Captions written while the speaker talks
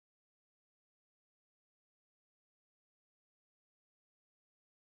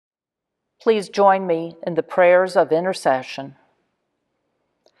Please join me in the prayers of intercession.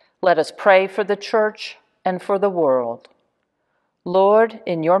 Let us pray for the church and for the world. Lord,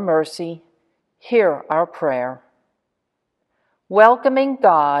 in your mercy, hear our prayer. Welcoming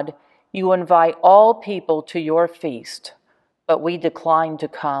God, you invite all people to your feast, but we decline to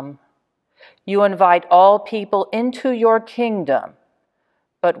come. You invite all people into your kingdom,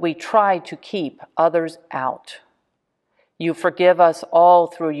 but we try to keep others out. You forgive us all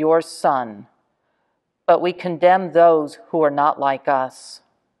through your Son, but we condemn those who are not like us.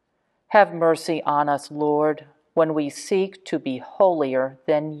 Have mercy on us, Lord, when we seek to be holier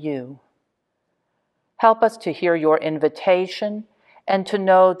than you. Help us to hear your invitation and to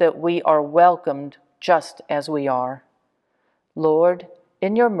know that we are welcomed just as we are. Lord,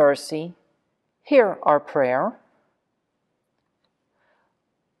 in your mercy, hear our prayer.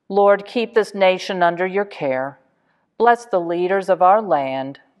 Lord, keep this nation under your care. Bless the leaders of our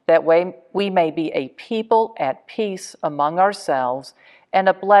land, that we may be a people at peace among ourselves and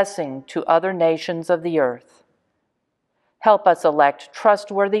a blessing to other nations of the earth. Help us elect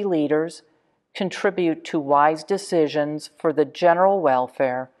trustworthy leaders, contribute to wise decisions for the general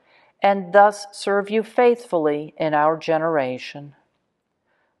welfare, and thus serve you faithfully in our generation.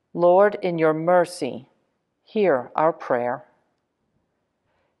 Lord, in your mercy, hear our prayer.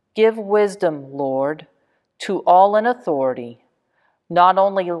 Give wisdom, Lord, to all in authority, not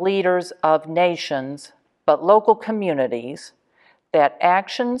only leaders of nations, but local communities, that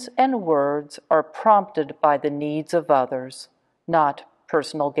actions and words are prompted by the needs of others, not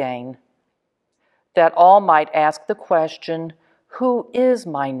personal gain. That all might ask the question, who is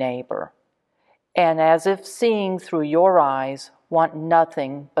my neighbor? And as if seeing through your eyes, want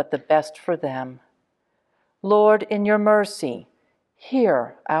nothing but the best for them. Lord, in your mercy,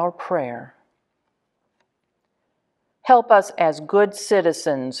 hear our prayer. Help us as good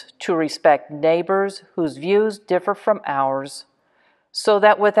citizens to respect neighbors whose views differ from ours, so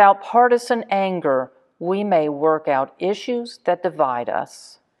that without partisan anger, we may work out issues that divide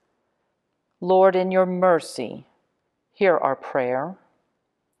us. Lord, in your mercy, hear our prayer.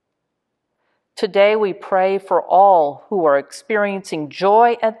 Today we pray for all who are experiencing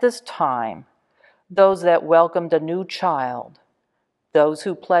joy at this time, those that welcomed a new child, those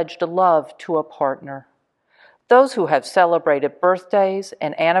who pledged love to a partner, those who have celebrated birthdays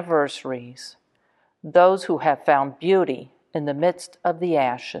and anniversaries, those who have found beauty in the midst of the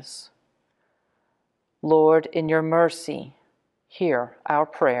ashes. Lord, in your mercy, hear our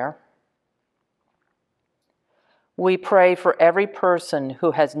prayer. We pray for every person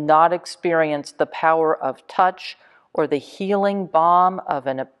who has not experienced the power of touch or the healing balm of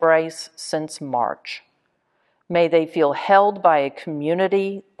an embrace since March. May they feel held by a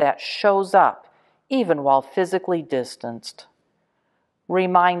community that shows up even while physically distanced.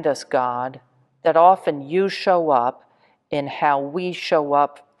 Remind us, God, that often you show up in how we show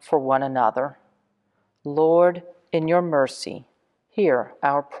up for one another. Lord, in your mercy, hear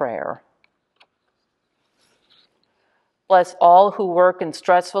our prayer. Bless all who work in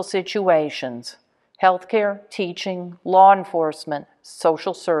stressful situations, healthcare, teaching, law enforcement,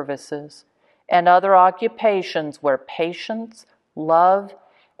 social services, and other occupations where patience, love,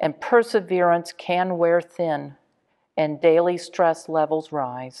 and perseverance can wear thin and daily stress levels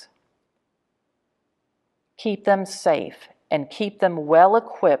rise. Keep them safe and keep them well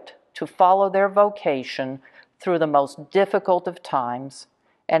equipped to follow their vocation through the most difficult of times,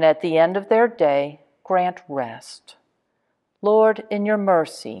 and at the end of their day, grant rest. Lord, in your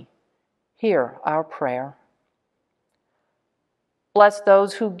mercy, hear our prayer. Bless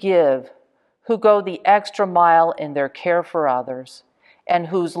those who give, who go the extra mile in their care for others, and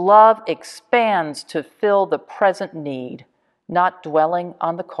whose love expands to fill the present need, not dwelling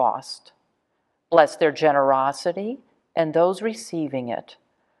on the cost. Bless their generosity and those receiving it.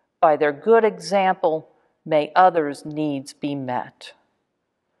 By their good example, may others' needs be met.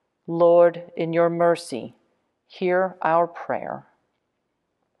 Lord, in your mercy, hear our prayer.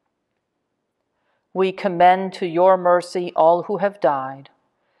 We commend to your mercy all who have died,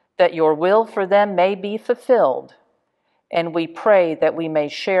 that your will for them may be fulfilled, and we pray that we may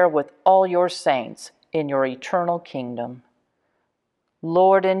share with all your saints in your eternal kingdom.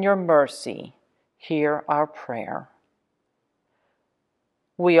 Lord, in your mercy, hear our prayer.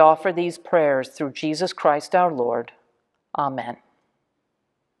 We offer these prayers through Jesus Christ our Lord. Amen.